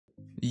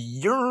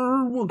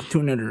Welcome to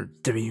another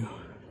Wwe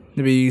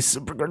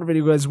Supercard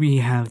video, guys. We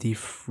have the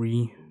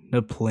free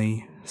to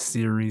play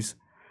series.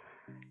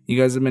 You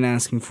guys have been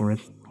asking for it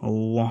a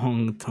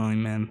long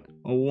time, man.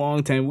 A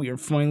long time. We are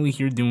finally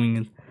here doing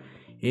it.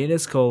 It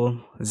is called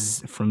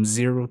From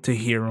Zero to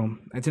Hero.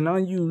 I did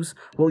not use,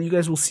 well, you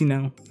guys will see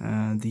now,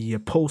 the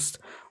post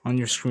on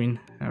your screen.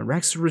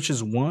 Rags to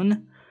Riches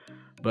 1.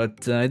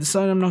 But I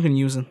decided I'm not going to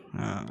use it,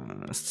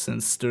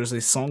 since there's a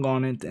song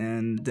on it,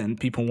 and then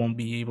people won't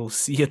be able to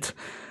see it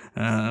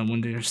when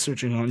they're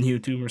searching on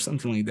YouTube or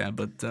something like that.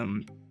 But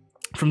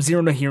From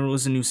Zero to Hero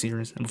is a new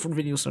series, and before the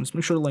video starts,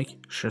 make sure to like,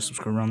 share,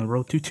 subscribe. Around the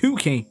road to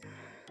 2K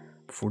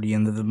before the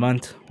end of the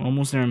month.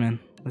 Almost there, man.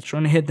 Let's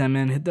try to hit that,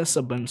 man. Hit that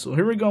sub button. So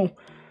here we go.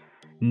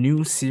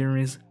 New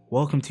series.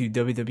 Welcome to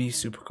Wwe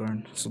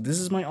Supercard. So this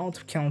is my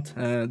alt account.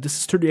 This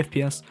is 30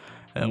 FPS.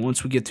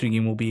 Once we get to the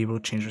game, we'll be able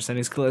to change our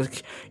settings.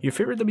 Click your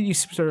favorite Wwe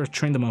Superstar,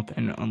 train them up,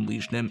 and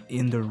unleash them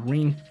in the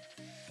ring.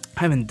 I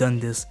haven't done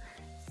this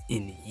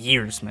in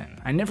years, man.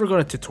 I never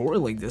got a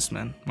tutorial like this,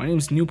 man. My name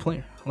is New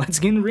Player. Let's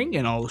get in the ring,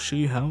 and I'll show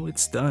you how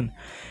it's done.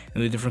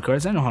 And the different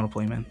cards, I know how to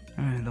play, man.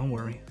 Don't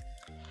worry.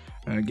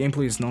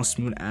 Gameplay is not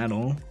smooth at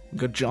all. We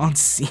got John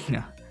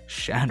Cena.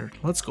 Shattered.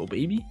 Let's go,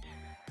 baby.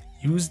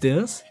 Use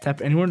this.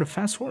 Tap anywhere to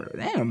fast forward.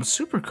 Damn, a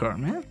supercard,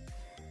 man.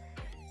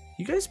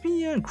 You guys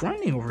be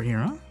grinding over here,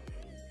 huh?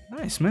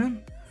 Nice,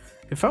 man.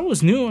 If I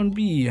was new, I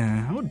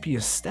would be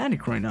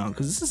ecstatic right now,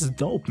 because this is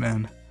dope,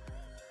 man.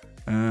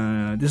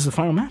 This is the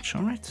final match.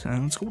 All right,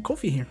 let's go with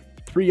Kofi here.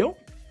 3-0.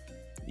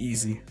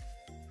 Easy.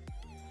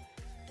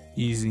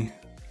 Easy.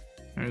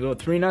 There we go.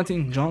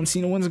 3-0. John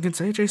Cena wins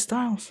against AJ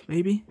Styles,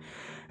 baby.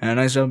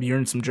 Nice job. You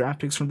earned some draft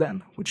picks from that,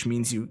 which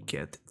means you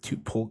get to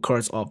pull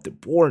cards off the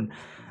board.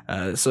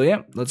 So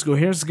yeah, let's go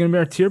here. Is it gonna be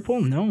our tier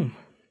pool? No.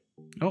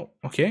 Oh,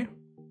 okay.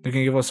 They're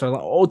gonna give us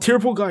our tier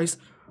pool, guys.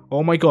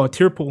 Oh my god,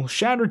 tier pool.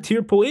 Shattered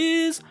tier pool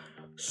is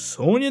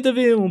Sonya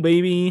Deville,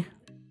 baby.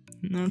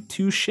 Not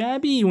too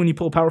shabby. When you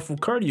pull a powerful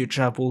card, your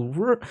draft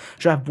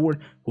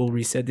board will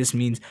reset. This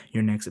means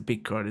your next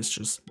big card is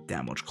just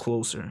that much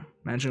closer.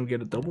 Imagine we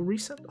get a double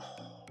reset.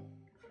 Oh,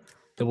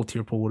 double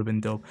tier pool would have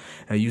been dope.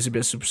 Use your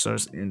best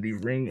superstars in the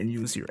ring and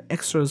use your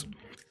extras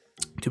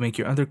to make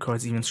your other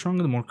cards even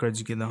stronger. The more cards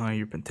you get, the higher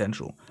your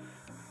potential.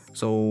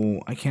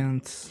 So I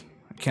can't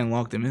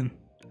lock them in.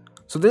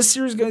 So this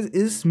series, guys,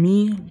 is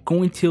me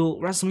going till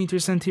WrestleMania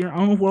 3 here. I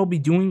don't know what I'll be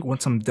doing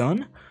once I'm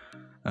done.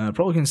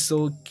 Probably can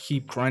still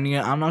keep grinding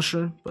it. I'm not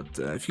sure. But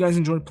if you guys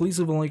enjoyed, please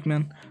leave a like,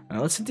 man.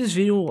 Let's hit this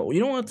video.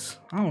 You know what?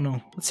 I don't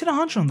know. Let's hit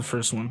 100 on the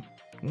first one.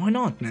 Why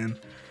not, man?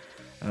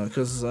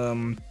 Because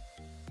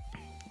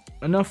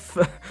enough.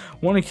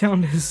 One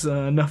account is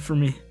enough for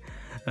me.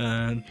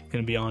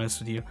 Gonna be honest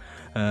with you.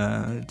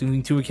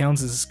 Doing 2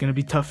 accounts is gonna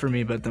be tough for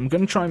me, but I'm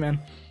gonna try, man.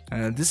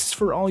 This is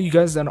for all you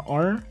guys that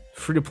are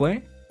free to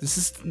play. This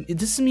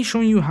is me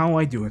showing you how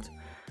I do it,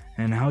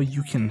 and how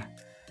you can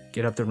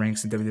get up the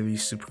ranks in Wwe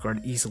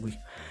Supercard easily.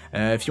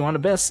 If you want the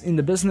best in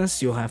the business,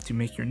 you'll have to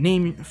make your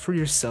name for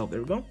yourself.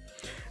 There we go.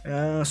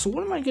 So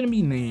what am I gonna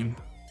be named?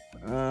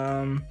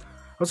 I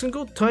was gonna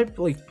go type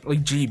like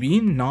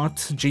JB, not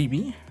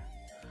JB.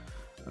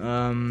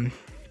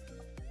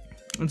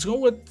 Let's go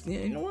with, yeah,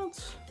 you know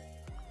what?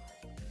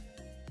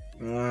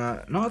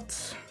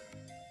 Not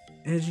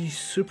Edgy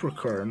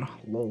Supercard.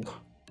 Lol.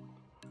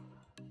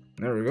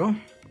 There we go.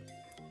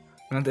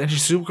 Not the Edgy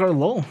Supercard.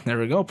 Lol. There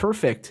we go.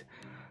 Perfect.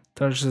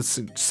 Touch the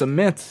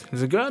submit.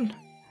 Is it good?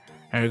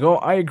 There we go.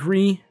 I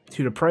agree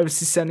to the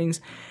privacy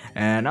settings.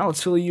 And now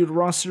let's fill you the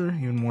roster.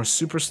 Even more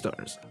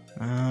superstars.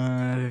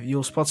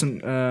 You'll spot some.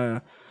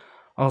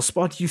 I'll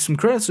spot you some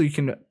credits so you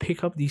can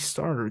pick up the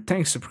starter.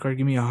 Thanks, Supercard.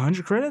 Give me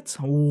 100 credits.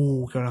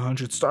 Oh, got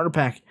 100 starter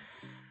pack.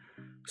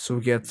 So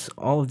we get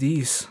all of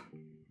these.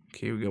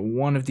 Okay, we got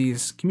one of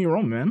these. Give me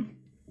Roman, man.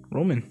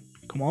 Roman,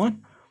 come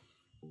on.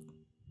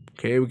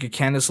 Okay, we get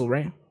Candice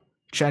LeRae,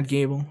 Chad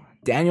Gable,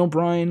 Daniel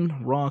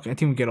Bryan, Rock. I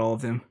think we get all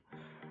of them.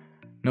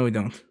 No, we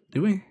don't.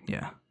 Do we?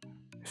 Yeah.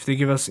 If they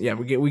give us, yeah,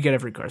 we get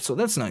every card. So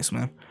that's nice,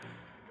 man.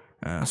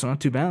 So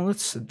not too bad.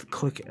 Let's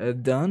click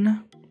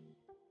done.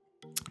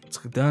 Let's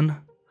click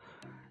done.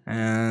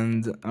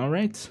 And all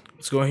right,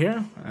 let's go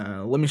here.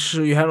 Let me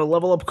show you how to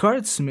level up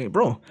cards.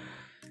 Bro,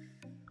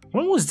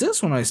 when was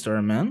this when I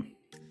started, man?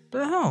 What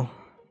the hell?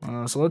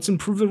 So let's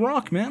improve the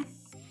Rock, man.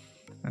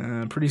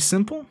 Pretty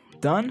simple.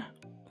 Done.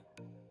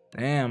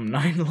 Damn,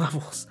 9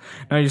 levels.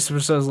 Now your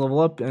superstars level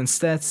up, and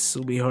stats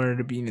will be harder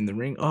to beat in the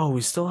ring. Oh,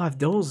 we still have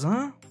those,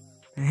 huh?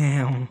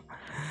 Damn.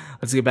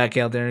 Let's get back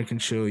out there and can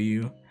show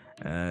you.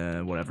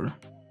 Whatever.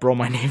 Bro,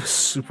 my name is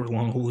super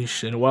long. Holy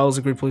shit. WoW is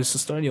a great place to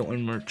start. You'll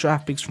earn more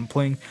draft picks from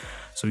playing,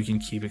 so you can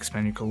keep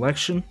expanding your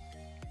collection.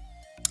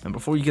 And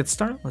before you get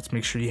started, let's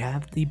make sure you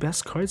have the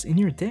best cards in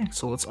your deck.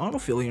 So let's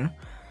autofill here.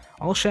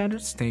 All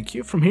shatters, thank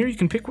you. From here, you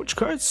can pick which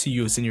cards to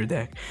use in your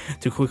deck.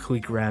 To quickly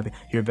grab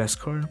your best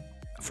card,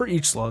 for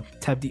each slot,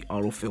 tap the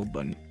autofill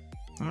button.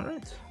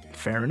 Alright,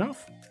 fair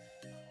enough.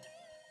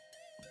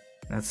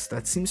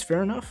 That seems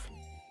fair enough.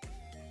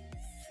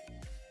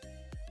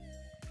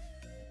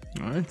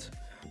 Alright.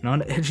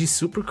 Not Edgy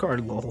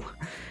Supercard, lol.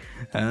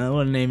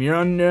 What a name. You're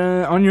on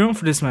your own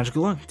for this match.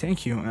 Good luck.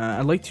 Thank you.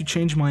 I'd like to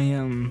change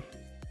my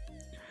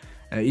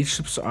each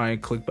superstar I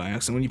click by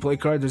accident. When you play a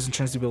card, there's a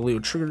chance to be able to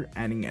trigger,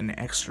 adding an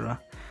extra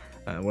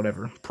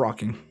whatever,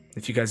 procking.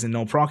 If you guys didn't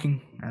know,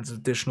 procking adds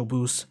additional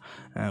boost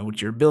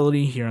with your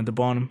ability here on the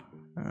bottom.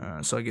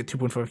 So I get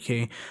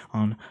 2.5k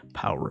on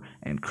power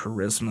and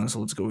charisma. So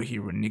let's go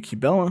here with Nikki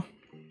Bella.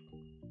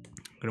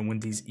 I'm gonna win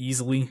these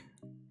easily.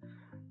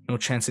 No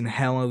chance in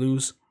hell I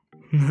lose.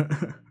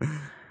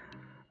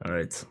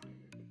 Alright.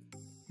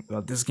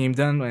 Got this game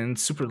done, and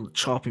super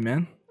choppy,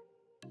 man.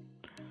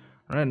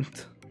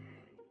 Alright.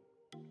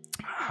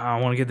 I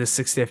want to get this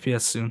 60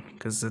 FPS soon,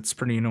 because it's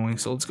pretty annoying.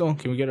 So let's go.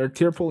 Can we get our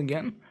tier pool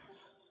again?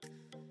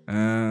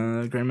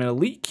 Grand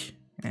Metalik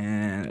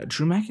and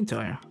Drew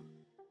McIntyre.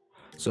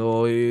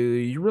 So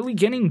you're really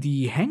getting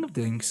the hang of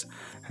things.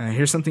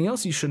 Here's something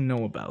else you should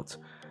know about.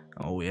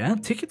 Oh yeah,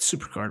 Ticket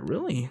Supercard,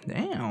 really?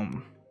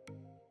 Damn.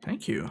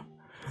 Thank you.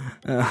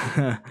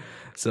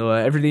 So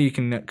every day you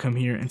can come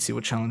here and see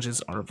what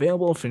challenges are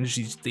available. Finish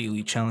these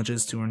daily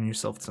challenges to earn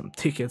yourself some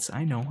tickets.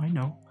 I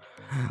know.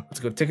 Let's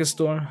go to ticket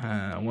store.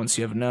 Once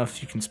you have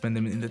enough, you can spend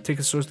them in the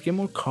ticket stores to get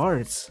more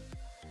cards.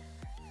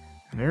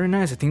 Very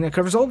nice. I think that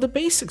covers all the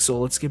basics. So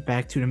let's get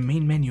back to the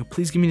main menu.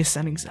 Please give me the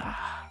settings.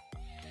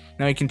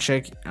 Now you can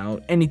check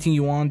out anything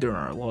you want. There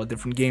are a lot of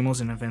different game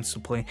modes and events to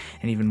play,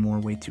 and even more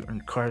way to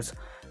earn cards.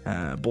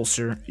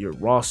 Bolster your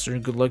roster.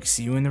 Good luck.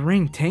 See you in the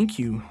ring. Thank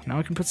you. Now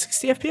I can put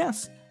 60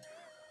 FPS.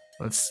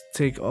 Let's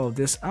take all of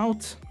this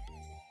out.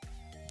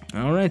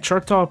 Alright,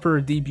 chart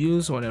topper,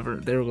 debuts, whatever.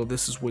 There we go.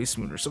 This is way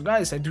smoother. So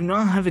guys, I do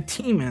not have a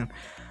team,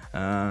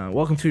 man.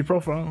 Welcome to your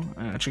profile.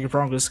 Check your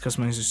progress,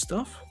 customize your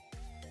stuff.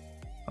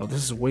 Oh,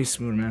 this is way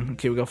smoother, man.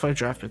 Okay, we got 5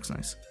 draft picks.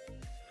 Nice.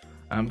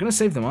 I'm gonna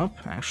save them up,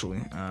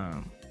 actually.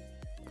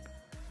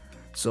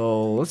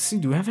 So let's see.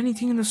 Do we have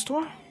anything in the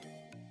store?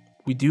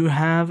 We do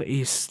have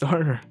a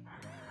starter.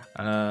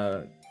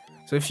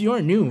 So if you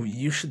are new,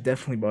 you should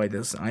definitely buy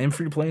this. I am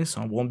free to play,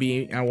 so I won't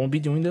be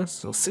doing this.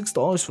 So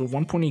 $6 for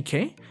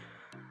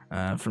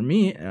 1.8k. For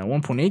me,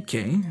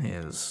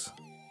 1.8k is,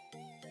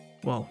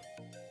 well,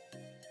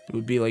 it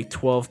would be like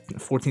 $12,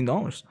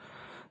 $14.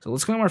 So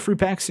let's go on our free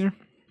packs here.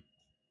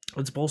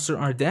 Let's bolster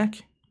our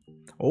deck.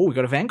 Oh, we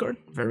got a Vanguard.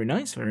 Very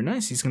nice, very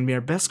nice. He's gonna be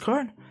our best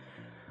card.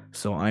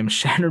 So I'm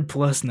Shattered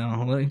Plus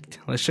now.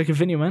 Let's check a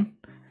video, man.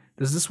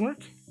 Does this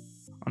work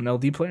on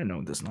LD player? No,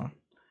 it does not.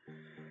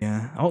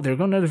 Yeah. Oh, there we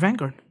go, another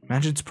Vanguard.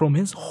 Imagine it's Pro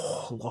Miz.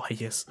 Oh,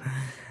 yes.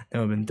 That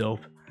would have been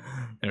dope.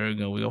 There we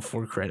go. We got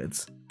 4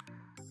 credits.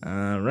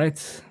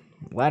 Right.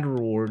 Ladder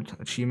reward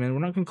achievement.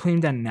 We're not going to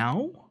claim that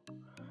now.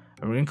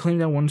 We're going to claim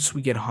that once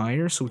we get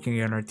higher so we can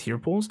get our tier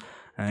pulls.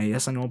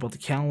 Yes, I know about the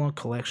catalog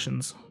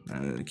collections.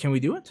 Can we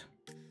do it?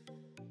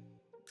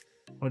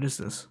 What is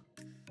this?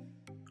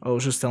 Oh,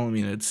 it's just telling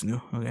me that it's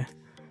new. Okay.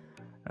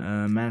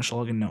 Manage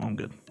login. No, I'm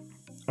good.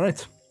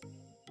 Alright.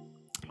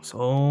 So,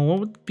 what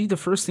would be the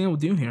first thing I would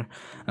do here?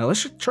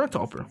 Let's check chart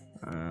topper.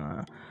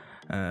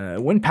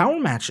 Win power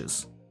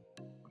matches.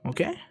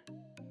 Okay.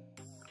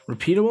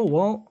 Repeatable.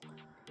 Well,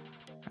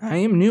 I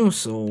am new,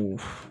 so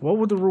what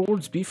would the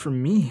rewards be for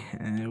me?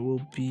 It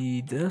will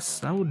be this.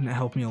 That would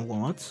help me a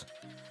lot.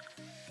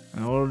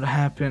 What would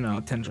happen?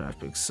 Oh, 10 draft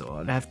picks, so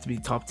I'd have to be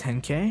top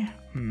 10k.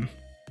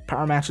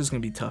 Power match is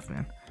gonna be tough,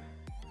 man.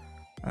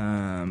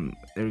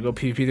 There we go.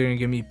 PvP. They're gonna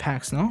give me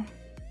packs, no?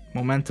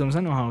 Momentums.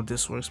 I know how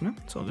this works, man.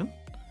 It's all good.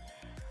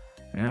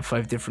 Yeah,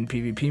 5 different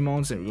PvP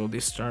modes. There we go.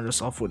 They start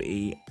us off with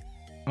a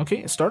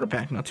starter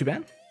pack. Not too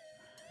bad.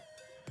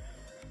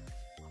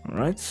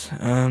 Alright. So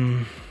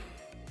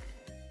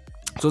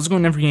let's go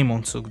in every game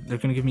mode. So they're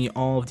gonna give me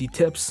all of the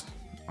tips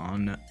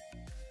on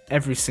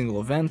every single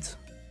event.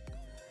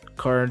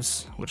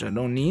 Cards, which I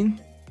don't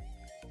need.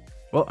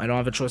 Well, I don't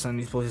have a choice. I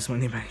need to play this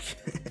money back.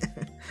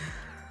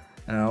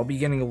 I'll be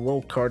getting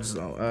low cards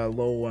though.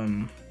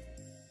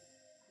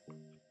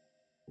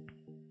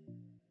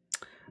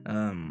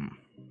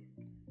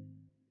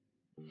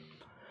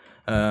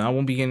 I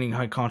won't be getting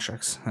high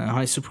contracts,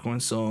 high super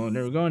coins. So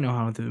there we go. I know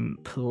how to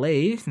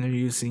play.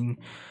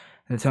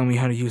 They're telling me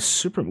how to use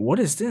super. What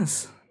is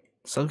this?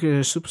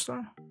 Sucker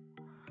Superstar?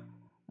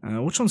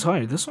 Which one's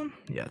higher? This one?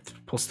 Yeah,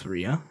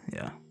 +3.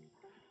 Yeah.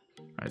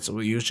 Alright, so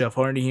we'll use Jeff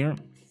Hardy here.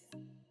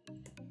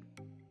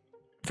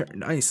 Very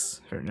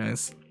nice. Very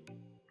nice.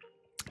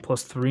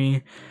 +3.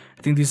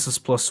 I think this is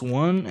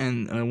 +1,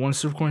 and one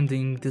super coin. I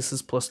think this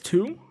is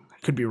 +2. I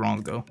could be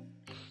wrong though.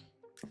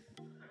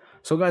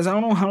 So guys, I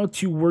don't know how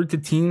to work the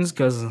teams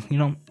because, you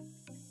know,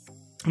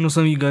 I know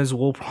some of you guys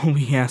will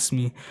probably ask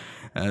me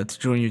to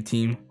join your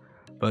team.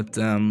 But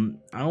I don't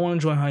want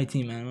to join a high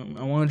team, man.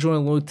 I want to join a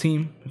low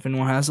team. If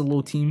anyone has a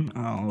low team,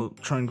 I'll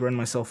try and grind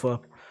myself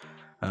up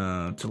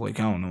to, like,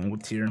 I don't know,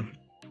 what tier.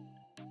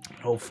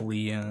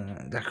 Hopefully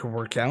that could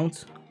work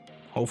out.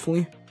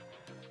 Hopefully.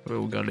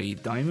 We got a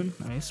diamond.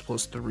 Nice.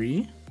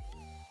 +3.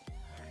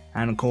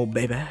 And a cold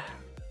baby.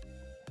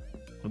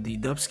 With the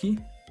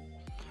Dubsky.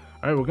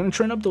 Alright, we're going to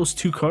train up those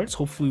 2 cards.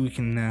 Hopefully we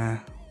can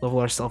level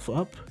ourselves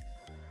up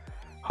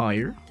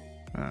higher.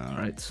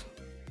 Alright.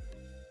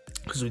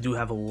 because we do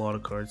have a lot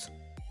of cards.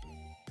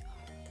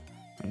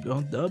 There we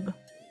go, dub.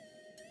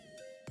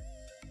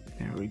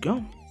 There we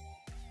go.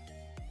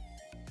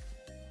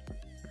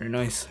 Very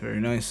nice, very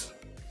nice.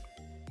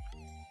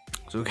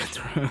 So we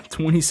got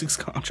 26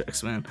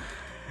 contracts, man.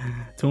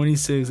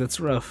 26, that's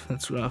rough,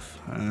 that's rough.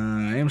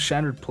 I am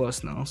Shattered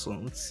Plus now, so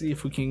let's see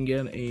if we can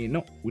get a...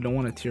 No, we don't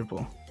want a tier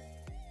pull.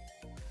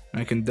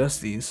 I can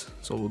dust these,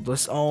 so we'll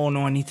dust... Oh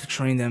no, I need to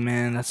train them,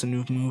 man. That's a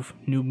noob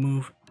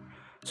move.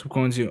 So we're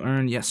going to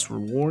earn, yes,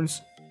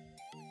 rewards.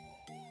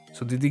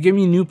 So did they give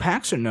me new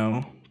packs or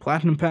no?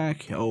 Platinum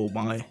pack? Oh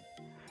my.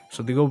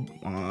 So they go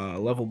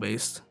level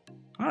based.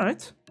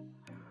 Alright.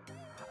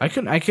 I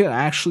could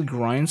actually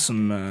grind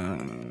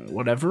some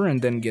whatever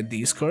and then get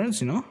these cards,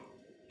 you know?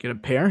 Get a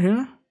pair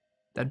here.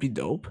 That'd be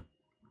dope.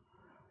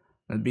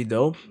 That'd be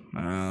dope.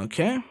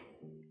 Okay.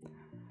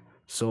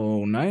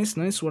 So nice,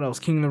 nice. What else?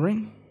 King of the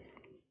Ring.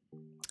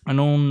 I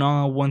don't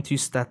want to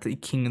stat the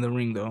King of the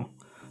Ring though.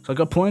 So I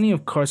got plenty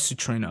of cards to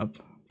train up.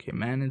 Okay,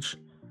 manage.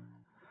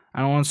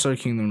 I don't want to start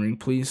King of the Ring,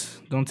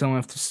 please. Don't tell me I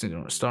have to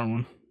start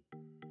one.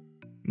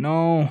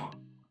 No.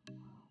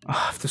 I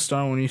have to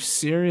start one. Are you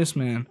serious,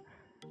 man?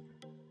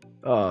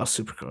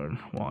 Supercard.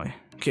 Why?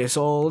 Okay,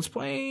 so let's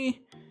play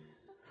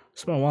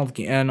a wild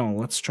game. No,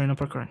 let's train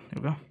up our card.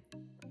 There we go.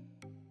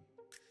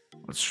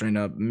 Let's train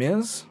up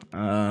Miz.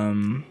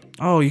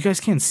 Oh, you guys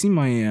can't see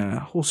my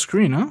whole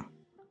screen, huh?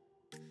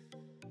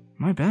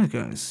 My bad,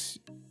 guys.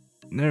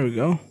 There we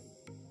go.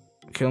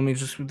 Okay, let me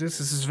just do this.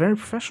 This is very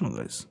professional,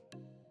 guys.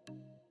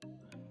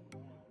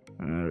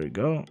 There we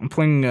go. I'm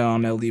playing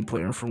on LD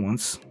player for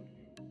once.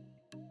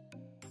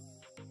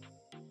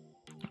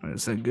 Alright,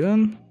 is that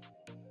good?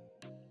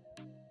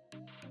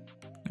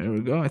 There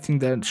we go. I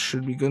think that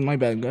should be good. My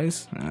bad,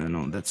 guys.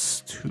 No,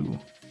 that's 2.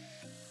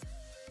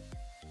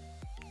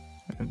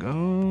 There we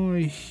go.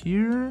 Right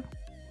here.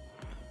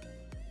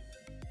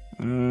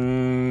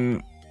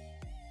 Very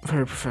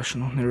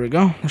professional. There we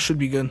go. That should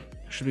be good.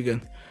 Should be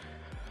good.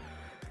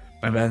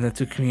 My bad. That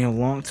took me a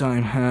long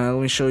time.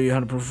 Let me show you how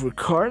to prefer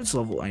cards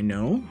level. I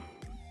know.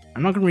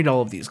 I'm not gonna read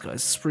all of these, guys.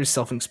 It's pretty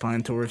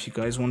self-explanatory if you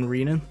guys want to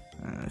read it.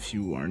 If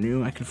you are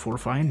new, I can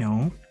fortify.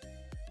 No.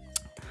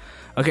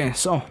 Okay,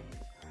 so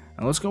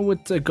now let's go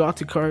with the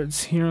Gothic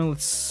cards here.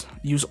 Let's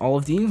use all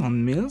of these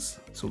on Miz.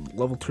 So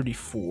level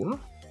 34.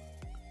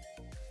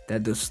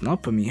 That does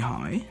not put me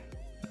high.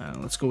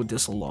 Let's go with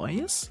this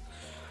Elias.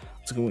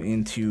 Let's go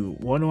into...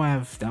 What do I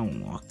have that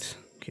one locked?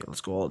 Okay,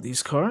 let's go all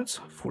these cards.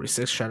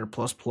 46 Shatter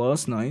Plus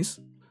Plus. Nice.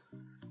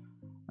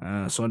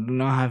 So I do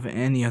not have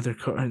any other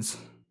cards.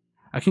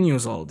 I can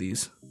use all of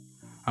these.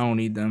 I don't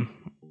need them.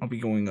 I'll be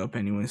going up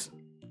anyways.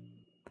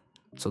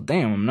 So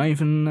damn, I'm not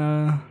even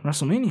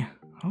WrestleMania.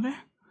 Okay.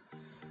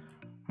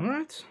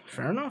 Alright.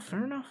 Fair enough,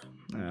 fair enough.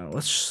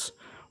 Let's just...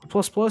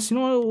 Plus, you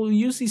know what? We'll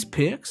use these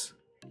picks.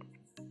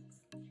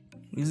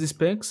 Use these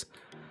picks.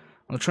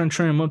 I'll try and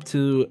train them up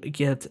to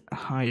get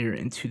higher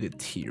into the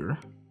tier.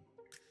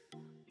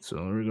 So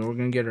there we go. We're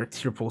gonna get our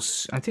tier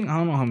pulse. I don't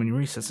know how many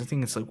resets. I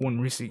think it's like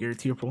 1 reset to get a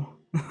tier pull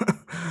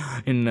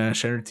in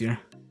Shattered tier.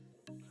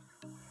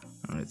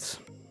 Alright.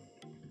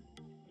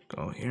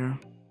 Go here.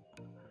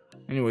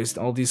 Anyways,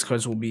 all these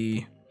cards will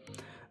be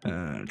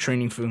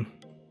training food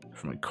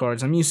for my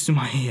cards. I'm used to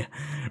my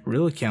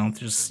real account,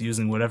 just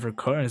using whatever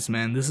cards,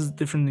 man. This is a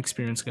different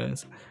experience,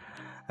 guys.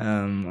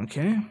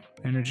 Okay.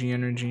 Energy.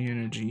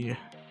 Is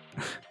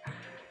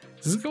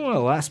this going to the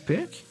last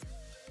pick?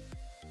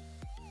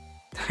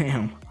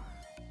 Damn.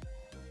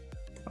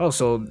 Oh,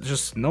 so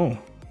just no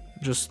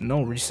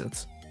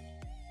resets.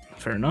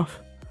 Fair enough.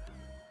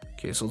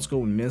 Okay, so let's go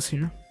with Miz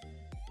here.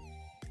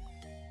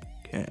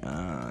 Okay,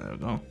 there we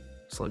go.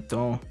 Select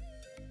all.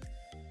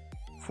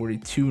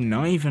 42,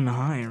 not even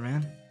higher,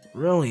 man.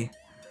 Really?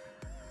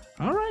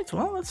 Alright,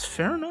 well, that's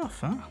fair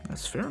enough, huh?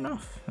 That's fair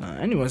enough.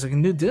 Anyways, I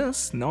can do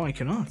this. No, I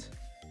cannot.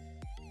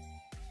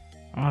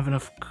 I don't have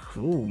enough...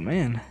 Oh,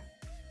 man.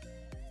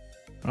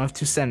 I don't have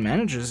 2 stat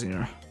managers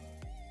here.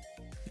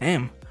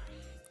 Damn.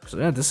 So,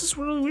 yeah, this is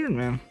really weird,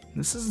 man.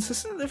 This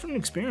is a different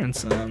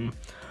experience. I'll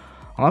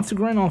have to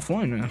grind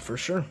offline, man, for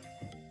sure.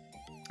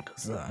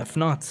 Because if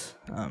not...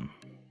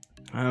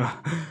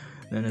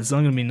 then it's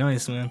not gonna be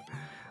nice, man.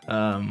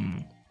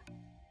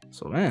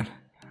 So man,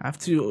 I have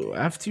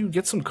to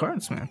get some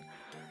cards, man.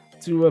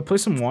 To play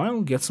some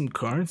wild, get some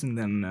cards, and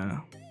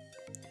then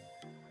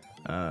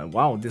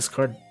wow, this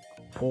card,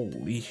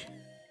 holy,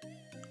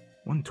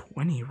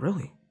 120,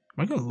 really?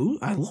 Am I gonna lose?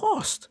 I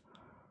lost.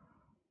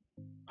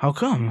 How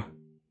come?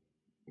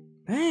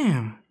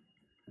 Damn.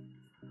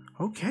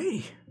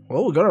 Okay.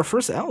 Well, we got our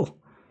first L.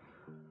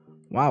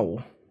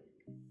 Wow.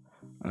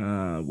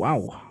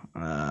 Wow.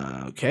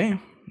 Okay.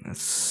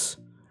 That's...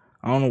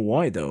 I don't know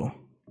why, though.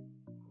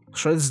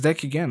 Let's try this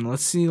deck again.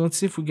 Let's see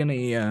if we get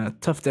a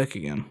tough deck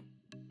again.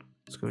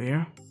 Let's go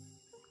here.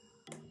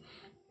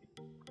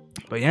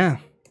 But yeah.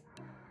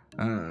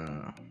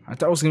 I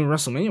thought I was going to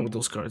WrestleMania with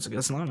those cards. I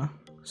guess not, huh?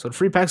 So the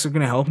free packs are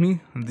going to help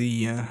me in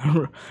the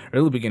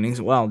early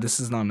beginnings. Wow, this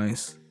is not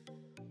nice.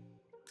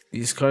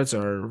 These cards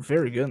are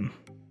very good.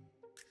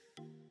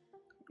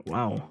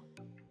 Wow.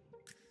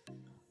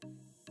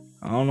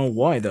 I don't know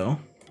why though.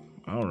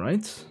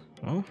 Alright,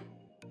 well.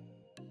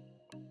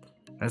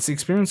 That's the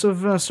experience of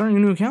starting a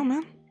new account,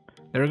 man.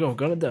 There we go,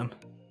 got it done.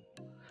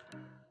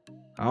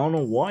 I don't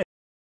know why.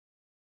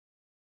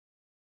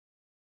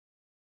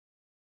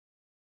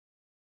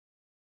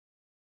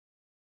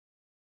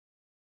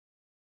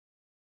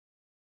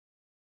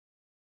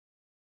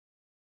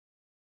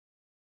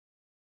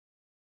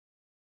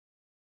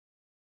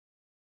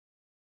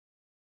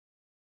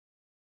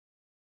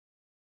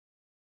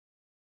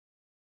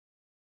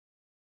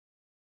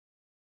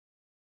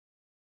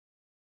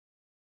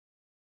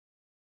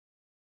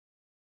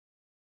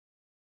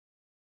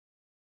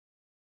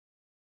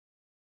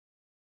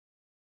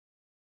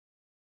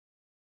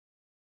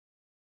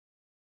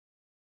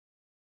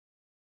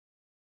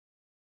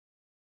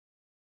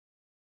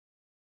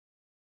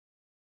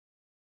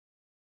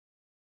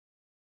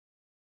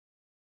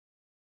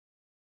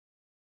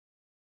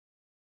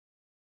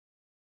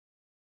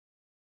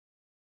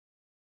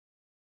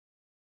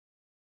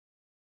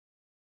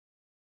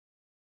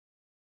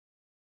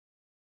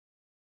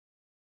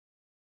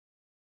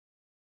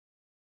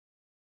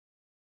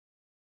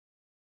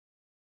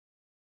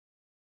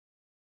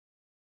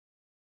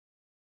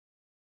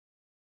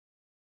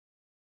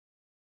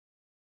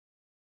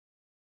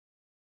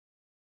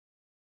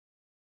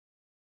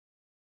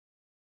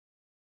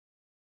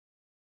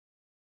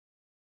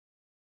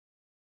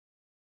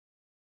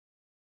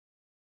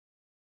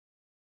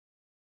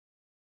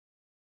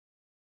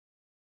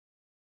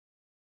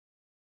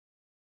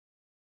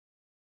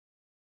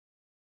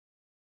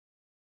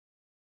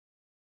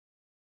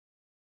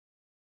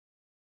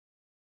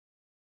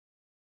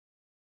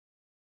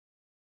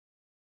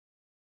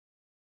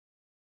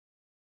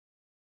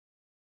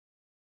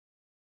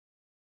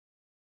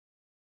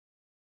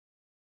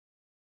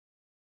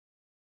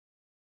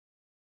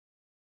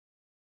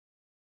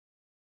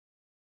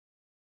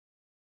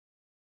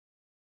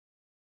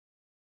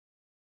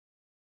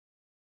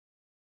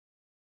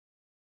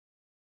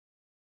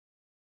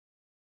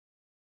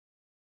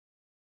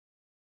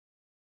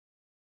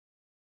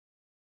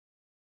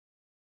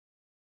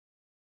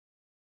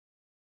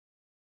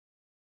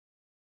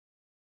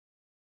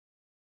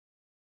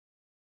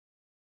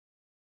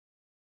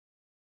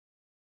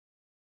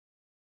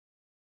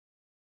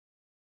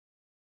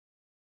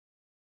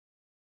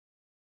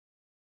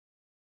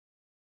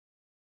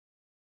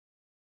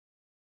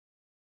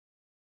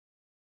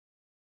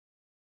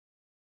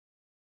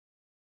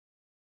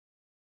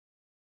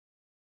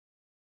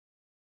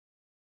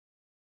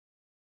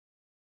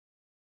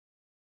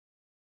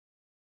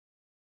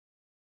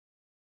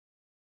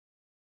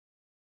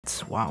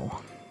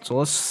 Wow. So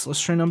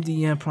let's train up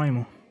the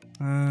primal.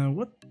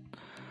 What?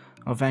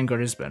 Oh,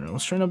 Vanguard is better.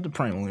 Let's train up the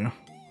primal here.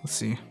 Let's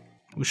see.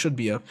 We should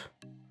be up.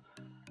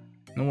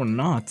 No, we're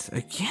not.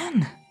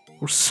 Again.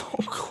 We're so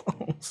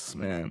close,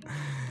 man.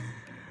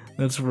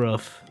 That's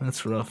rough.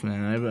 That's rough,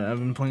 man. I've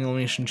been playing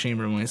Elimination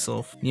Chamber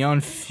myself.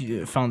 Neon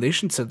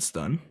Foundation set's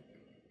done.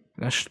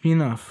 That should be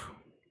enough.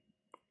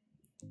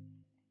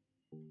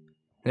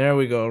 There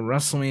we go.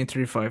 WrestleMania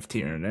 35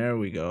 tier. There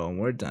we go.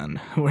 We're done.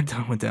 We're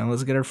done with that.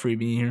 Let's get our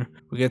freebie here.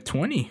 We get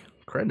 20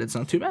 credits.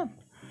 Not too bad.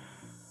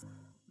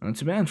 Not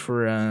too bad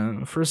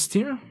for first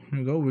tier. Here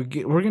we go.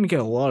 We're gonna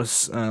get a lot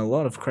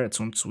of credits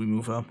once we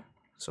move up.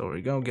 So here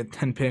we go. Get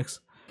 10 picks.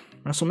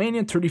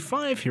 WrestleMania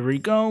 35. Here we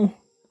go.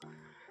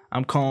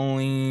 I'm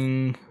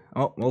calling.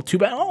 Oh well, too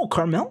bad. Oh,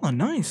 Carmella.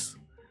 Nice.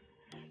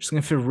 She's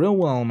gonna fit real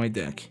well on my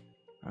deck.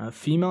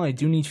 Female. I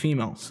do need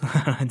females.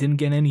 I didn't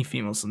get any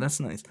females, so that's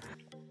nice.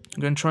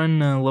 I'm gonna try and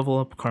level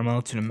up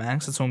Carmella to the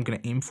max. That's what I'm gonna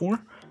aim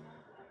for.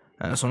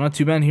 So not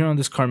too bad here on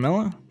this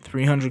Carmella.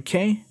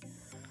 300k.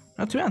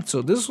 Not too bad.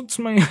 So this is what's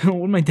my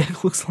what my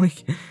deck looks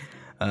like.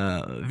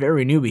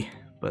 Very newbie,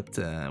 but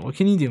what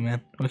can you do,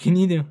 man? What can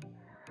you do?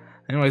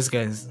 Anyways,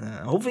 guys,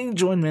 hopefully you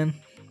enjoyed, man.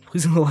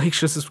 Please like,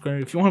 share, subscribe.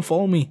 If you want to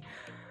follow me,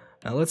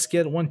 let's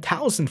get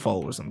 1,000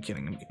 followers. I'm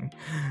kidding. I'm kidding.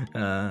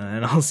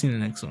 And I'll see you in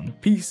the next one.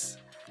 Peace.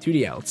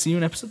 2D out. See you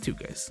in episode 2,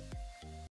 guys.